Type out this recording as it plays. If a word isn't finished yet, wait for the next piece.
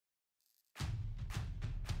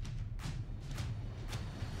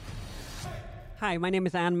Hi, my name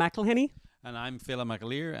is Anne McElhinney, And I'm Phelim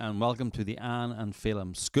McAleer, and welcome to the Anne and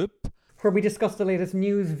Phelim Scoop. where we discuss the latest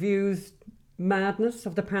news, views, madness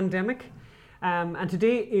of the pandemic. And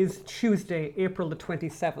today is Tuesday, April the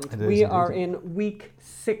 27th. We are in week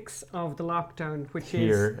 6 of the lockdown, which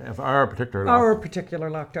Here, is our particular our particular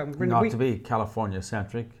lockdown. We're in not week, to be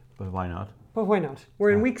California-centric, but why not? but why not? We're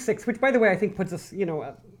in week 6, which, by the way, I think puts us,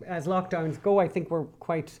 as lockdowns go, I think we're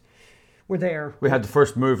there. We had the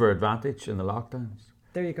first mover advantage in the lockdowns.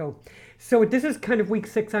 There you go. So this is kind of week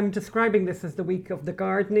 6. I'm describing this as the week of the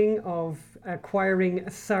gardening, of acquiring a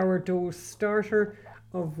sourdough starter,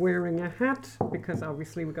 of wearing a hat, because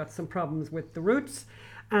obviously we got some problems with the roots.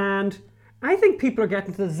 And I think people are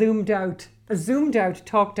getting to the zoomed out,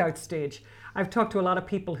 talked out stage. I've talked to a lot of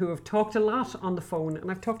people who have talked a lot on the phone,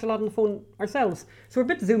 and I've talked a lot on the phone ourselves. So we're a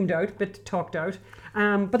bit zoomed out, a bit talked out.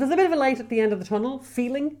 But there's a bit of a light at the end of the tunnel,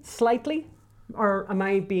 feeling slightly. Or am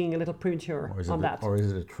I being a little premature on that? Or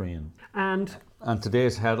is it a train? And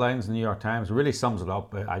today's headlines in the New York Times really sums it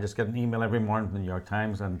up. I just get an email every morning from the New York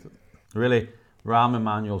Times, and really, Rahm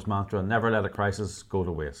Emanuel's mantra, never let a crisis go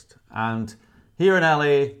to waste. And here in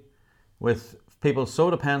LA, with people so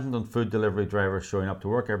dependent on food delivery drivers showing up to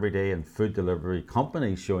work every day and food delivery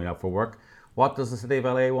companies showing up for work, what does the city of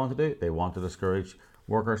LA want to do? They want to discourage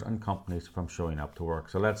workers and companies from showing up to work.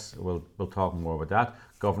 So we'll talk more about that.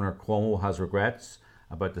 Governor Cuomo has regrets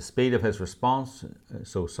about the speed of his response.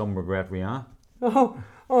 So some regret rien.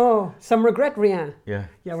 some regret, rien. Yeah.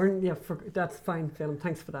 That's fine, Phelim.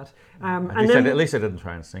 Thanks for that. At least I didn't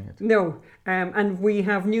try and sing it. No, and we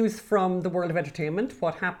have news from the world of entertainment.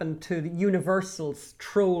 What happened to the Universal's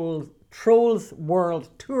Trolls World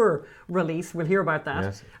Tour release? We'll hear about that.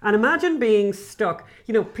 Yes. And imagine being stuck.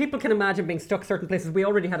 People can imagine being stuck certain places. We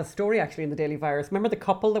already had a story actually in the Daily Virus. Remember the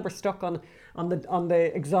couple that were stuck on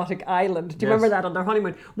the exotic island? Do you remember that on their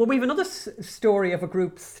honeymoon? Well, we have another story of a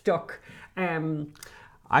group stuck.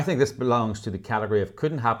 I think this belongs to the category of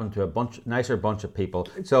couldn't happen to a nicer bunch of people.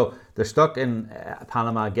 So they're stuck in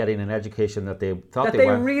Panama getting an education that they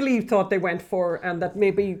really thought they went for, and that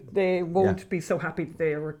maybe they won't be so happy that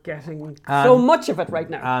they are getting so much of it right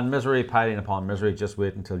now. And misery piling upon misery. Just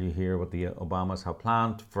wait until you hear what the Obamas have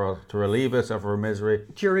planned to relieve us of our misery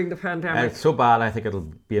during the pandemic. It's so bad, I think it'll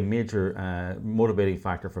be a major motivating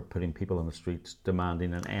factor for putting people on the streets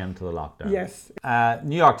demanding an end to the lockdown. Yes.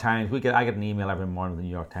 New York Times. I get an email every morning with the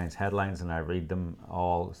New York Times headlines, and I read them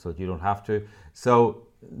all so that you don't have to. So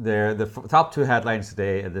the top 2 headlines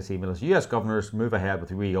today in this email is U.S. governors move ahead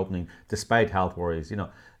with reopening despite health worries.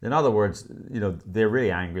 In other words, they're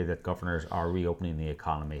really angry that governors are reopening the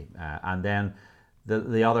economy. And then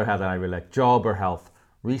the other headline I really like, job or health,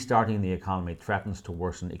 restarting the economy threatens to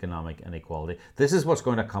worsen economic inequality. This is what's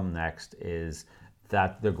going to come next, is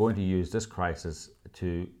that they're going to use this crisis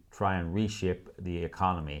to try and reshape the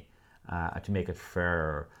economy to make it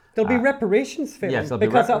fairer. There'll be reparations for yes, them,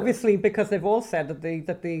 because they've all said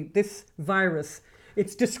that this virus,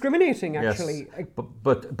 it's discriminating actually. Yes.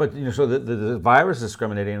 But so the virus is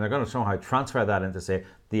discriminating, and they're going to somehow transfer that into, say,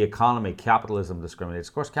 the economy. Capitalism discriminates.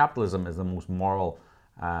 Of course, capitalism is the most moral,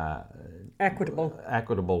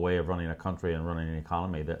 equitable way of running a country and running an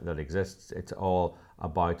economy that exists. It's all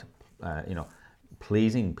about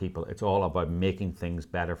pleasing people. It's all about making things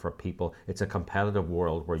better for people. It's a competitive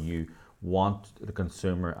world where you want the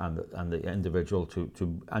consumer and the individual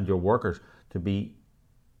and your workers to be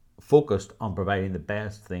focused on providing the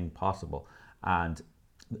best thing possible, and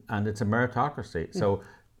it's a meritocracy. So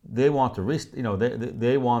they want to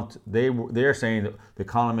they're saying that the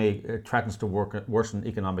economy threatens to worsen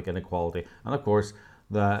economic inequality, and of course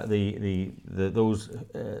those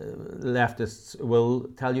leftists will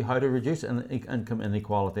tell you how to reduce income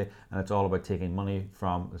inequality, and it's all about taking money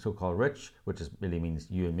from the so-called rich, which really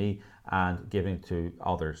means you and me, and giving to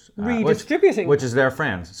others, redistributing, which is their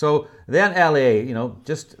friends. So then LA,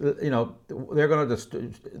 they're going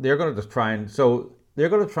to try and they're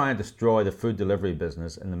going to try and destroy the food delivery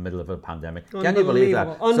business in the middle of a pandemic. Can you believe that?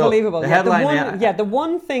 Unbelievable. So the headline, the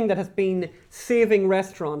one thing that has been saving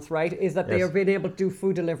restaurants, right, is that they have been able to do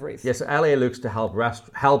food deliveries. Yes, LA looks to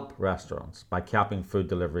help restaurants by capping food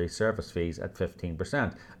delivery service fees at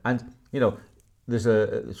 15%. And, there's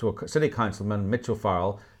a city councilman, Mitch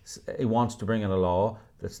O'Farrell, he wants to bring in a law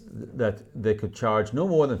that they could charge no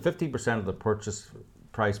more than 50% of the purchase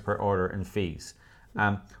price per order in fees.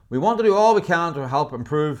 We want to do all we can to help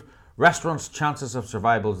improve restaurants' chances of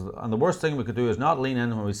survival, and the worst thing we could do is not lean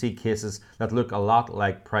in when we see cases that look a lot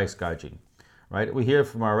like price gouging. Right? We hear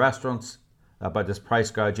from our restaurants about this price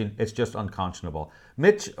gouging. It's just unconscionable.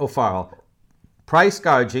 Mitch O'Farrell, price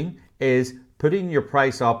gouging is putting your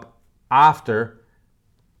price up after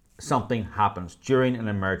something happens during an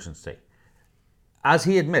emergency. As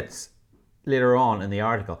he admits later on in the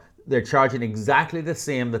article, they're charging exactly the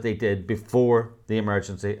same that they did before the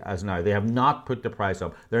emergency as now. They have not put the price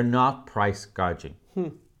up. They're not price gouging,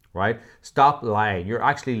 right? Stop lying. You're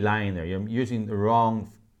actually lying there. You're using the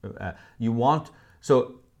wrong.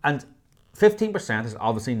 And 15% is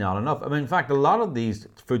obviously not enough. I mean, in fact, a lot of these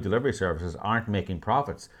food delivery services aren't making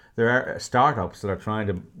profits. There are startups that are trying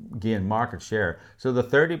to gain market share. So the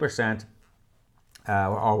 30%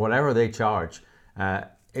 or whatever they charge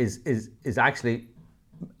is actually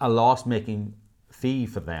a loss-making fee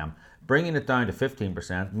for them. Bringing it down to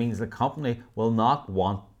 15% means the company will not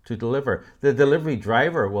want to deliver. The delivery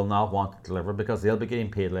driver will not want to deliver because they'll be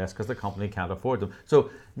getting paid less because the company can't afford them.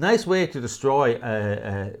 So, nice way to destroy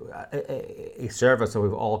a service that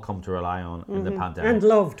we've all come to rely on in the pandemic. And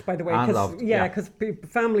loved, by the way. And loved, yeah. Because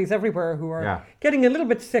families everywhere who are getting a little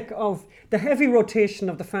bit sick of the heavy rotation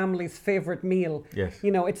of the family's favourite meal. Yes.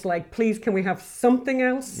 You know, it's like, please, can we have something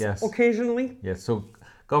else occasionally? Yes. So,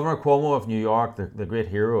 Governor Cuomo of New York, the great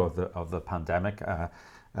hero of the pandemic,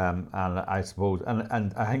 and I suppose,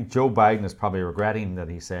 and I think Joe Biden is probably regretting that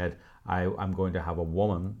he said, I'm going to have a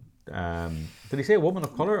woman. Did he say a woman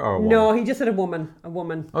of colour or a woman? No, he just said a woman. A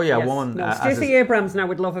woman. Oh yeah, yes. a woman. No, Stacey Abrams now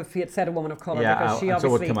would love if he had said a woman of colour because she obviously. And so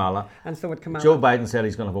would Kamala. And so would Kamala. Joe Biden said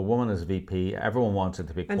he's going to have a woman as VP. Everyone wants it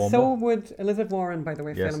to be Cuomo. And so would Elizabeth Warren, by the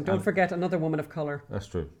way, yes, Phelim. Don't forget another woman of colour. That's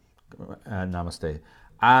true. Namaste.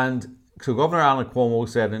 And so Governor Alan Cuomo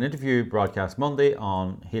said in an interview broadcast Monday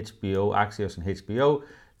on HBO, Axios and HBO,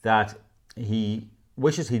 that he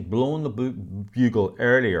wishes he'd blown the bugle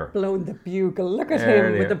earlier. Blown the bugle. Look at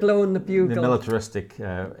him with the blown the bugle. The militaristic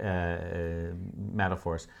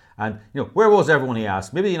metaphors. And, where was everyone, he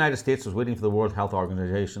asked? Maybe the United States was waiting for the World Health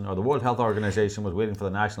Organization, or the World Health Organization was waiting for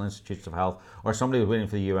the National Institutes of Health, or somebody was waiting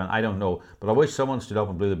for the UN. I don't know. But I wish someone stood up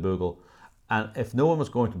and blew the bugle. And if no one was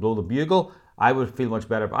going to blow the bugle, I would feel much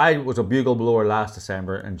better. I was a bugle blower last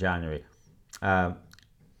December and January.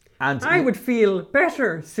 And I would feel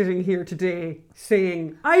better sitting here today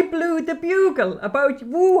saying, I blew the bugle about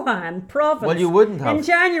Wuhan province. Well, you wouldn't have. In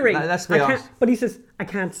January. Let's be honest. But he says, I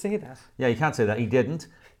can't say that. Yeah, you can't say that. He didn't.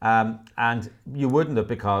 And you wouldn't have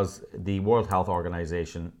because the World Health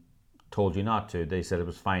Organization told you not to. They said it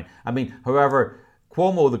was fine. I mean, however,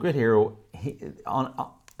 Cuomo, the great hero,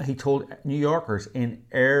 he told New Yorkers in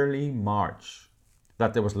early March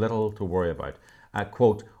that there was little to worry about.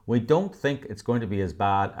 Quote, we don't think it's going to be as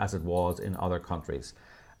bad as it was in other countries.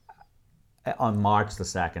 On March the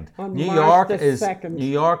 2nd. New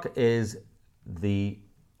York is the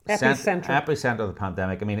epicenter of the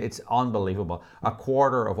pandemic. I mean, it's unbelievable. A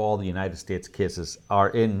quarter of all the United States cases are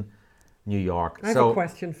in New York. I have a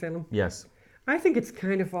question, Phelim. Yes. I think it's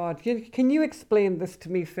kind of odd. Can you explain this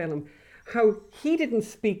to me, Phelim? How he didn't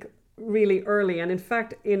speak really early, and in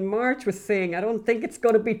fact in March was saying, I don't think it's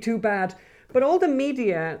going to be too bad. But all the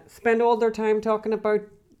media spend all their time talking about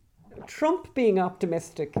Trump being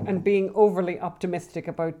optimistic and being overly optimistic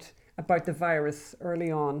about the virus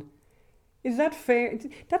early on. Is that fair?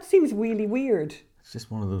 That seems really weird. It's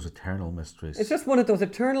just one of those eternal mysteries. It's just one of those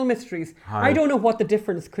eternal mysteries. I don't know what the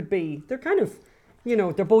difference could be. They're kind of,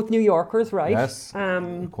 they're both New Yorkers, right? Yes.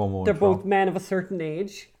 Cuomo they're and both Trump. Men of a certain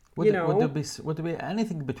age. Would there be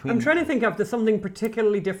anything between? I'm trying to think of there's something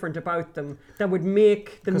particularly different about them that would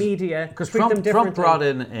make the media treat them differently. Trump brought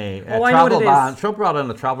in a travel ban. Trump brought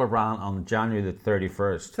in a travel ban on January the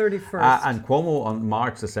 31st. And Cuomo on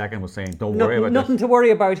March the 2nd was saying, "Don't worry about nothing to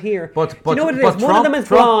worry about here." But do you know what it is? One of them is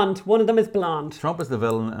blonde. One of them is blonde. Trump is the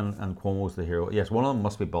villain and Cuomo is the hero. Yes, one of them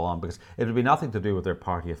must be blonde because it would be nothing to do with their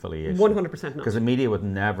party affiliation. 100% not. Because the media would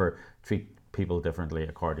never treat people differently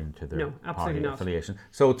according to their party not. affiliation.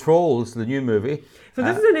 So Trolls, the new movie. So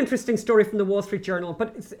this is an interesting story from the Wall Street Journal,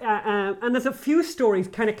 but it's, and there's a few stories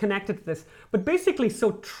kind of connected to this. But basically,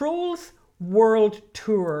 so Trolls World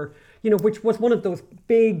Tour, which was one of those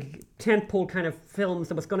big tentpole kind of films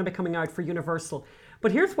that was going to be coming out for Universal.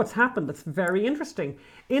 But here's what's happened that's very interesting.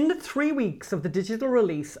 In the 3 weeks of the digital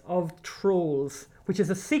release of Trolls, which is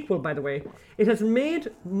a sequel, by the way, it has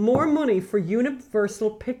made more money for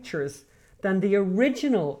Universal Pictures than the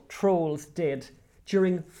original Trolls did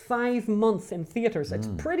during 5 months in theatres. It's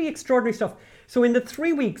pretty extraordinary stuff. So in the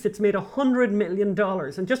 3 weeks, it's made $100 million.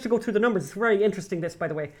 And just to go through the numbers, it's very interesting this, by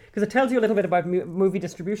the way, because it tells you a little bit about movie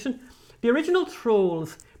distribution. The original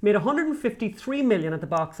Trolls made $153 million at the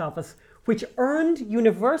box office, which earned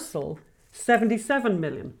Universal $77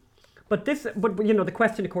 million. But the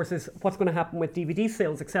question, of course, is what's going to happen with DVD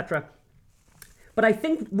sales, etc. But I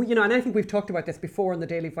think, and I think we've talked about this before in the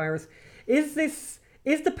Daily Virus. Is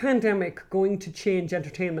Is the pandemic going to change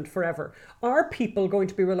entertainment forever? Are people going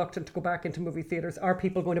to be reluctant to go back into movie theatres? Are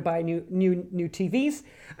people going to buy new TVs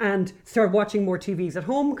and start watching more TVs at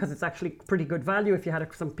home because it's actually pretty good value if you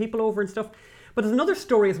had some people over and stuff? But there's another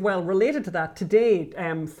story as well related to that. Today,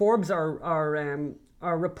 Forbes are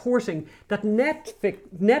reporting that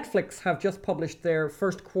Netflix have just published their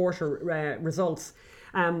first quarter results.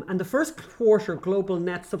 And the first quarter global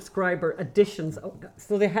net subscriber additions,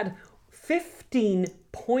 so they had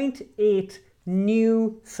 15.8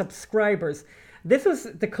 new subscribers. This was,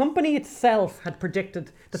 the company itself had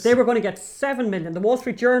predicted that they were going to get 7 million. The Wall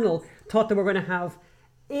Street Journal thought they were going to have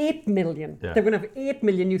 8 million. Yeah. They're going to have 8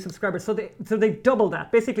 million new subscribers. So they doubled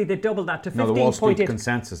that. Basically, they doubled that to 15.8. No, the Wall Street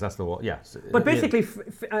consensus, that's the Wall, yes. But basically,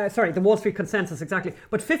 the Wall Street consensus, exactly.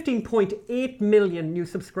 But 15.8 million new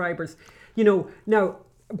subscribers. Now,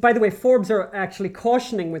 by the way, Forbes are actually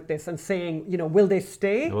cautioning with this and saying, will they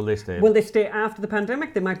stay? Will they stay? Will they stay after the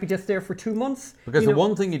pandemic? They might be just there for 2 months. Because the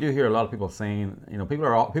one thing you do hear a lot of people saying, people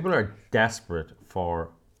are desperate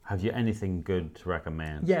for, have you anything good to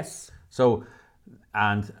recommend? Yes. So,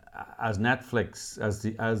 and as Netflix, as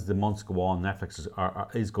the months go on, Netflix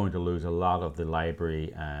is going to lose a lot of the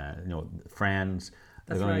library, Friends.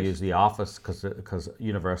 They're going to use The Office because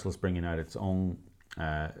Universal is bringing out its own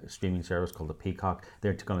streaming service called the Peacock.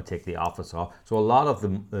 They're going to take The Office off. So a lot of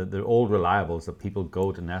the old reliables that people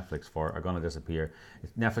go to Netflix for are going to disappear.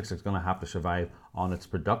 Netflix is going to have to survive on its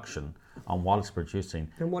production, on what it's producing.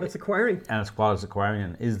 And what it's acquiring. And what it's acquiring,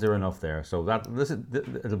 and is there enough there? So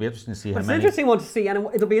it'll be interesting to see It's an interesting one to see, and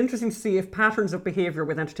it'll be interesting to see if patterns of behaviour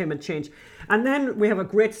with entertainment change. And then we have a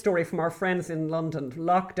great story from our friends in London,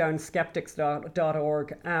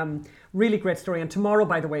 lockdownskeptics.org. Really great story. And tomorrow,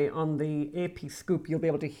 by the way, on the AP Scoop, you'll be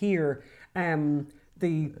able to hear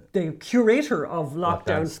the curator of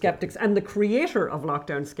Lockdown Skeptics and the creator of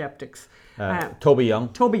Lockdown Skeptics, Toby Young,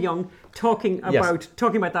 talking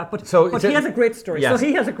about that. But he has a great story. Yes. So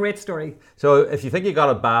he has a great story. So if you think you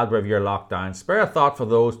got it bad wherever you're locked down, spare a thought for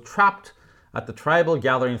those trapped at the Tribal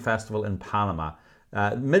Gathering Festival in Panama.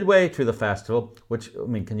 Midway through the festival, which,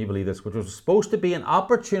 can you believe this, which was supposed to be an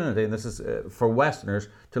opportunity, and this is for Westerners,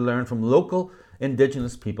 to learn from local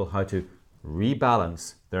indigenous people how to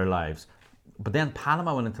rebalance their lives. But then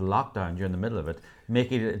Panama went into lockdown during the middle of it,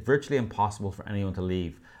 making it virtually impossible for anyone to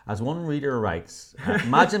leave. As one reader writes,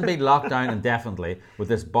 imagine being locked down indefinitely with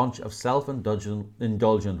this bunch of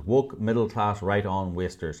self-indulgent, woke, middle-class, right-on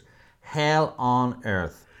wasters. Hell on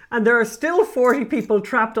earth. And there are still 40 people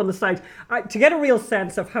trapped on the site. To get a real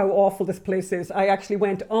sense of how awful this place is, I actually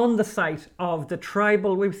went on the site of the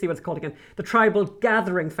Tribal, we'll see what it's called again, the Tribal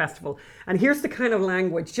Gathering Festival. And here's the kind of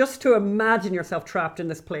language, just to imagine yourself trapped in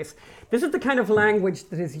this place. This is the kind of language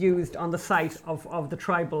that is used on the site of the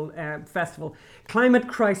Tribal Festival. Climate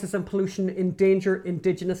crisis and pollution endanger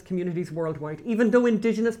indigenous communities worldwide, even though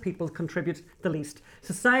indigenous people contribute the least.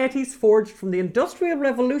 Societies forged from the Industrial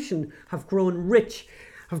Revolution have grown rich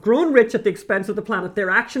at the expense of the planet. Their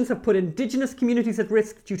actions have put indigenous communities at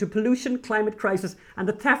risk due to pollution, climate crisis, and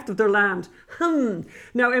the theft of their land.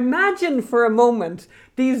 Now imagine for a moment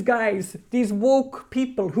these guys, these woke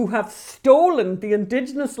people who have stolen the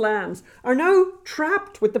indigenous lands, are now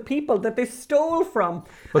trapped with the people that they stole from.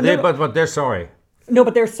 But they're sorry. No,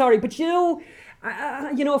 but they're sorry. But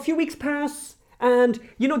a few weeks pass. And,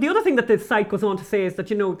 the other thing that the site goes on to say is that,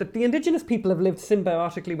 that the indigenous people have lived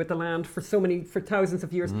symbiotically with the land for thousands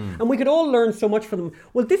of years. And we could all learn so much from them.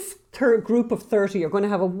 Well, this group of 30 are going to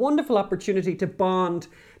have a wonderful opportunity to bond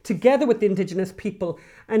together with the indigenous people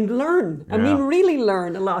and learn. Yeah. Really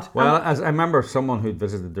learn a lot. Well, as I remember someone who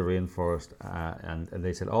visited the rainforest and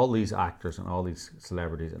they said all these actors and all these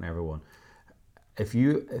celebrities and everyone, if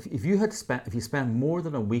you spend more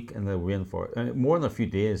than a week in the rainforest, more than a few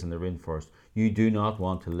days in the rainforest, you do not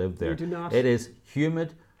want to live there. You do not. It is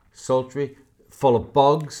humid, sultry, full of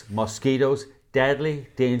bugs, mosquitoes, deadly,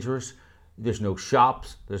 dangerous. There's no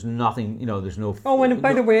shops. There's nothing. There's no. Oh, and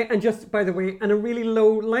by the way, and a really low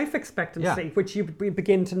life expectancy, which you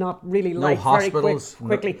begin to not really like very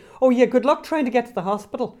quickly. Oh yeah, good luck trying to get to the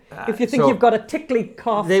hospital if you think you've got a tickly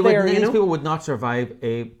cough. These people would not survive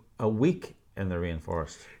a week in the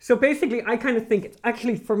rainforest. So basically, I kind of think it's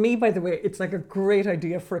actually, for me, by the way, it's like a great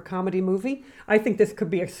idea for a comedy movie. I think this could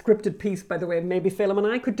be a scripted piece, by the way. Maybe Phelim and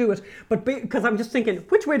I could do it. But because I'm just thinking,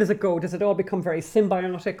 which way does it go? Does it all become very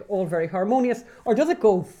symbiotic, all very harmonious? Or does it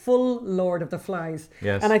go full Lord of the Flies?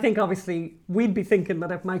 Yes. And I think, obviously, we'd be thinking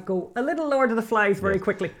that it might go a little Lord of the Flies very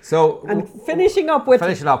quickly. So, and finishing up with...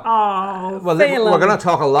 Oh, well, we're going to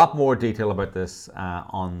talk a lot more detail about this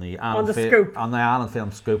on the Alan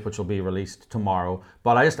Film Scoop, which will be released tomorrow.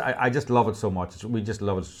 But I just love it so much. We just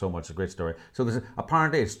love it so much. It's a great story. So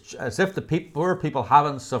apparently it's as if the poor people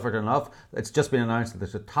haven't suffered enough. It's just been announced that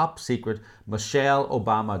there's a top secret Michelle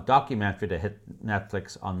Obama documentary to hit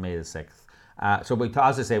Netflix on May the 6th.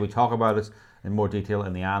 As I say, we talk about it in more detail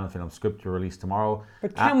in the Anna Film script to release tomorrow.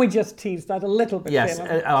 But can we just tease that a little bit? Yes,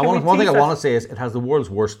 one thing I want to say is it has the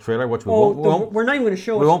world's worst trailer, which we're not even going to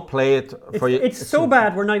show it. We won't play it for you. It's so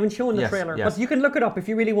bad we're not even showing the trailer. Yes. But you can look it up if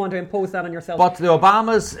you really want to impose that on yourself. But the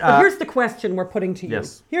Obamas... but here's the question we're putting to you.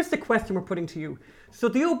 Yes. Here's the question we're putting to you. So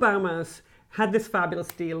the Obamas had this fabulous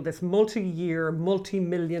deal, this multi-year,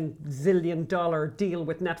 multi-million, zillion-dollar deal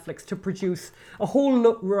with Netflix to produce a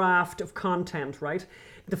whole raft of content, right?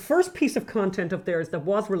 The first piece of content of theirs that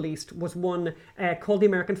was released was one called The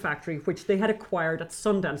American Factory, which they had acquired at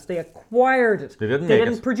Sundance. They acquired it. They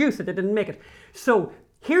didn't produce it. They didn't make it. So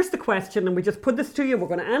here's the question, and we just put this to you. We're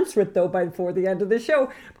going to answer it, though, before the end of the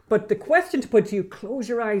show. But the question to put to you, close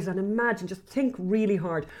your eyes and imagine, just think really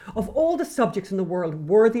hard. Of all the subjects in the world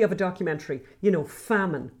worthy of a documentary,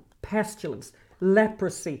 famine, pestilence,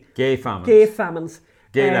 leprosy. Gay famines.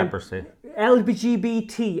 Gay leprosy.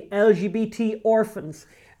 LGBT orphans.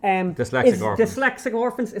 Dyslexic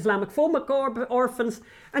orphans, Islamophobic orphans,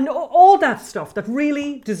 and all that stuff that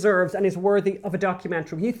really deserves and is worthy of a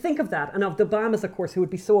documentary. When you think of that, and of the Obamas, of course, who would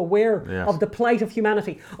be so aware of the plight of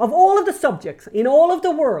humanity, of all of the subjects in all of the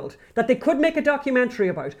world that they could make a documentary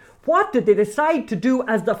about, what did they decide to do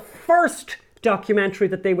as the first documentary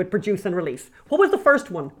that they would produce and release? What was the first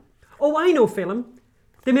one? Oh, I know, Phelim.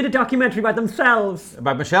 They made a documentary about themselves.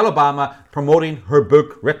 About Michelle Obama promoting her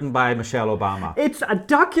book written by Michelle Obama. It's a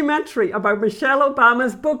documentary about Michelle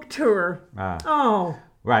Obama's book tour. Oh.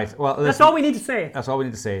 Right. Well, listen, that's all we need to say. That's all we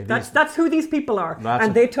need to say. That's who these people are.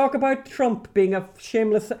 And they talk about Trump being a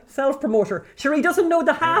shameless self-promoter. Sure, he doesn't know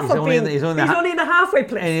the half he's only in the halfway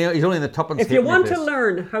place. He's only in the tuppence. If you want to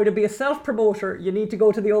learn how to be a self-promoter, you need to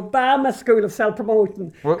go to the Obama School of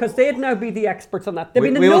Self-Promoting, because they'd now be the experts on that. They'd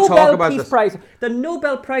be the Nobel Peace Prize. The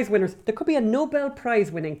Nobel Prize winners. There could be a Nobel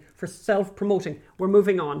Prize winning for self-promoting. We're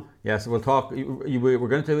moving on. Yes, we'll talk. We're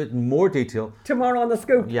going to do it in more detail tomorrow on The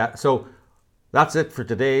Scoop. Yeah, so that's it for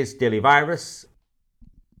today's Daily Virus.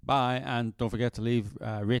 Bye, and don't forget to leave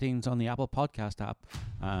ratings on the Apple Podcast app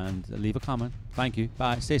and leave a comment. Thank you.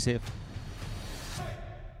 Bye. Stay safe.